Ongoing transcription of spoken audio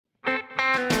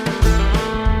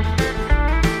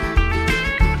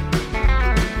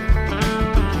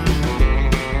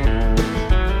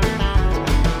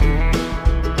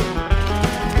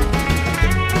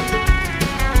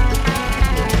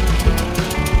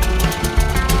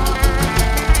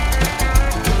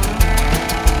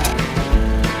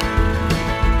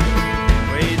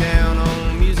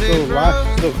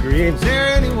so green. Is there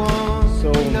anyone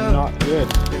So not good.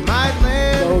 they might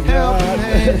lend Oh, helping God.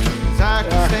 hand, 'cause I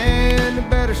can stand a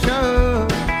better show.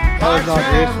 That was not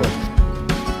graceful.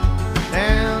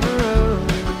 Down the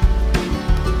road,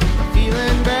 I'm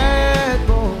feeling bad,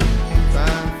 boy, 'cause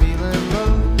I'm feeling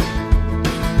low.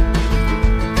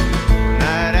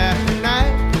 Night after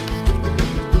night,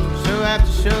 show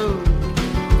after show,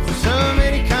 for so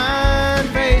many kind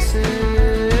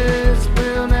faces,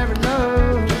 we'll never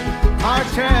know. Hard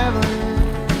traveling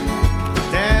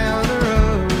down the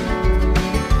road,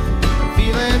 I'm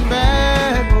feeling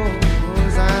bad,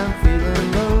 boys, I'm feeling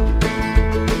low.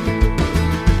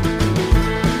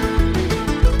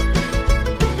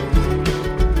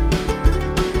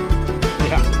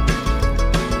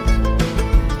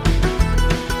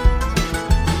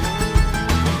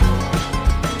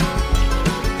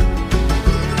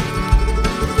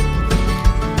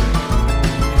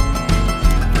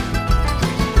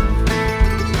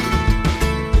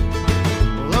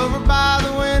 Over by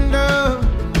the window,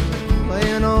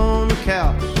 laying on the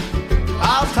couch,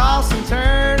 I'll toss and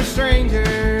turn a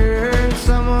stranger in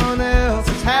someone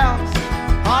else's house.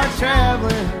 Hard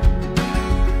traveling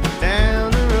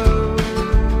down the road,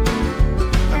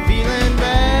 I'm feeling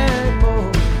bad,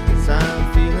 boys, I'm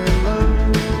feeling low.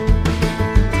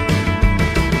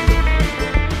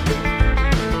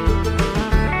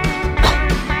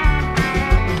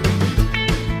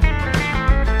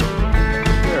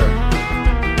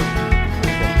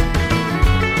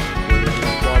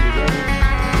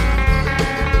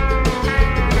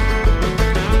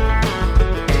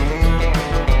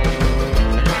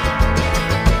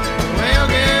 Well,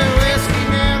 good whiskey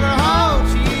never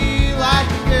holds you like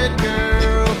a good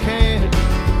girl can.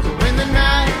 But when the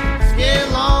nights get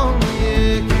lonely,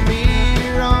 it can be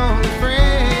your only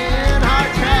friend. Hard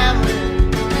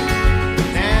traveling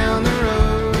down the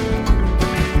road,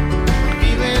 I'm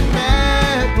feeling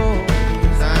bad,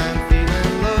 boys, I'm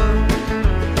feeling low.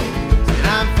 Said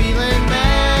I'm feeling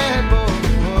bad,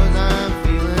 boys, I'm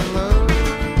feeling low.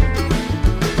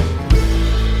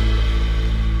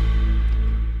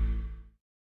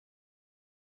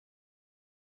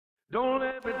 Don't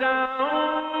let me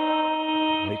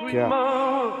down, Wake sweet up.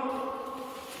 mama.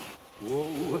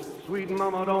 Whoa, sweet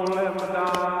mama, don't let me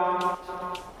down.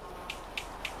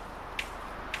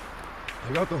 I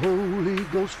got the Holy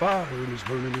Ghost fire and it's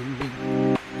burning in me.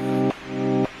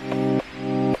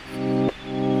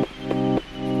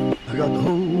 I got the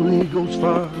Holy Ghost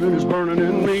fire and it's burning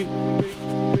in me.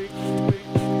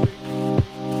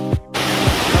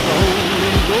 Got the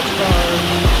Holy Ghost fire and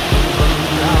it's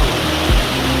burning down.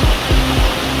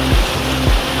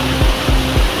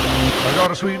 I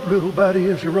got a sweet little baddie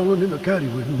and she's rolling in the caddy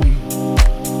with me.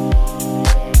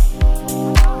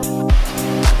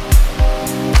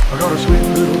 I got a sweet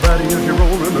little baddie and she's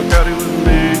rolling in the caddy with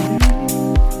me.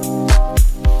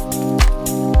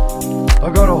 I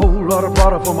got a whole lot of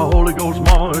product for my Holy Ghost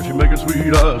mama and she make it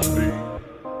sweet as me.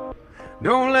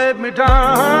 Don't let me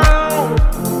down,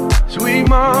 sweet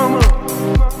mama.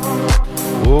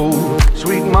 Whoa,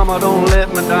 sweet mama, don't let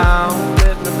me down.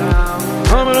 Let me down.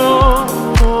 Coming on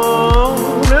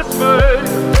this way,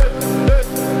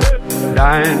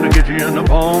 dying to get you in the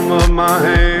palm of my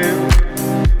hand,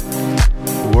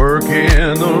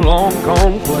 working the long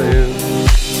con plan.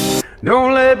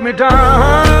 Don't let me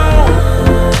down,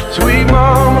 sweet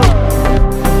mama.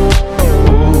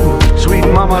 Oh, sweet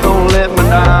mama, don't let me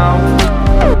down.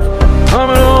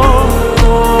 Coming on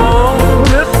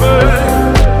this way,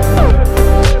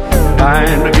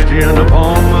 dying to get you in the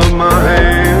palm of my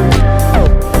hand,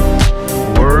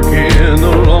 working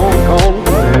the long con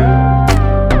plan.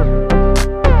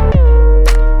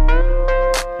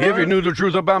 If you knew the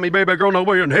truth about me, baby, girl, no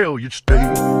way in hell you'd stay.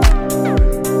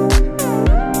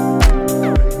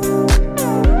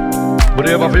 But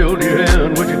if I filled your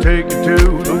hand, would you take it to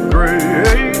the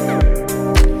grave?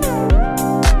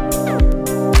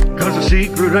 'Cause the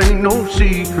secret ain't no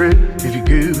secret if you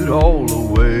give it all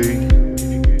away.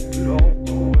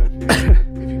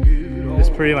 This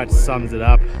pretty much sums it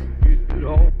up.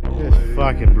 It's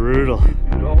fucking brutal.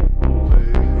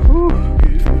 Whew.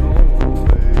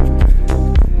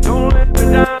 Don't let me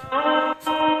down,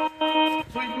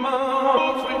 sweet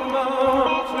mama, sweet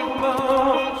mama, sweet mama,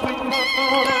 sweet mama.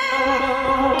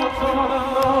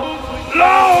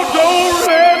 Lord, don't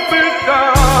let me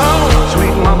down,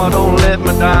 sweet mama, don't let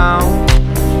me down.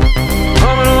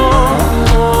 Coming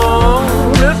on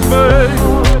this way,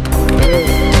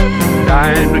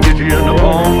 dying to get you in the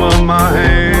palm of my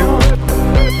hand,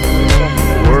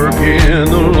 working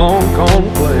the long con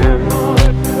plan.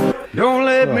 Don't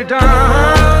let me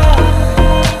down,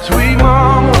 sweet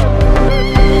mama.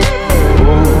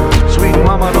 Oh, sweet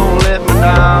mama.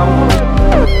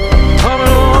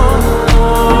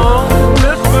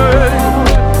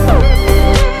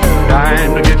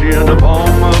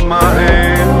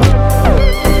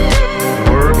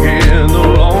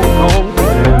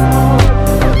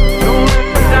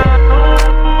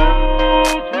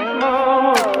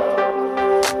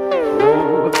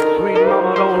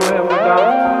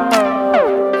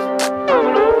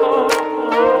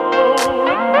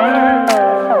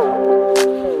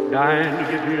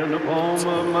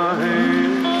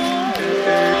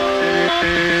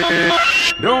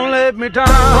 me down,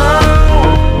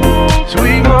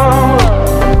 sweet mama.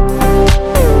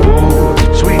 Oh,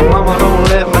 sweet mama, don't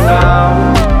let me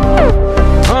down.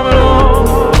 Coming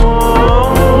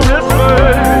on this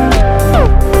way,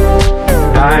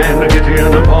 dying to get you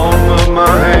in the palm of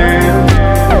my hand.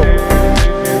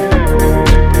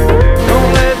 Don't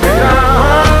let me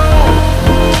down,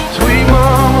 sweet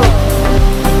mama.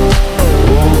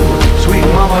 Oh, sweet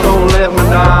mama, don't let me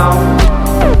down.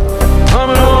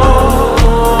 Coming on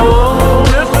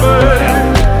this way,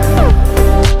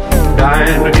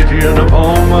 dying to get you in the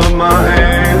palm of my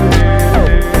hand.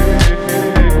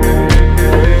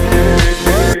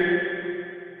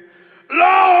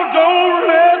 Lord, don't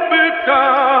let me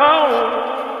down.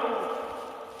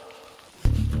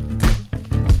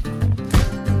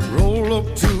 Roll up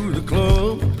to the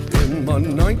club in my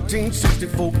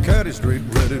 1964 Caddy Straight,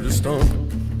 ready to stomp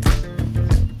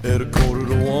at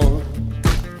 1:45,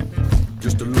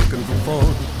 just a looking for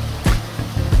fun.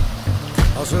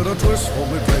 I said a twist for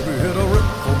me, baby, hit a rip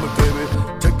for me, baby,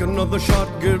 take another shot,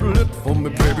 get lit for me,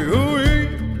 baby. Ooh-wee.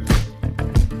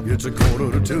 It's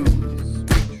 1:45.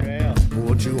 Trail.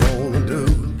 What you wanna do?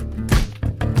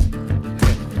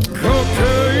 Those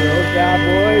bad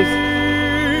boys.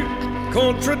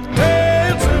 Country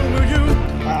dancing with you.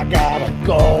 I got a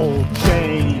gold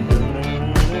chain.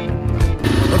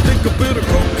 I think a bit of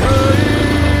cocaine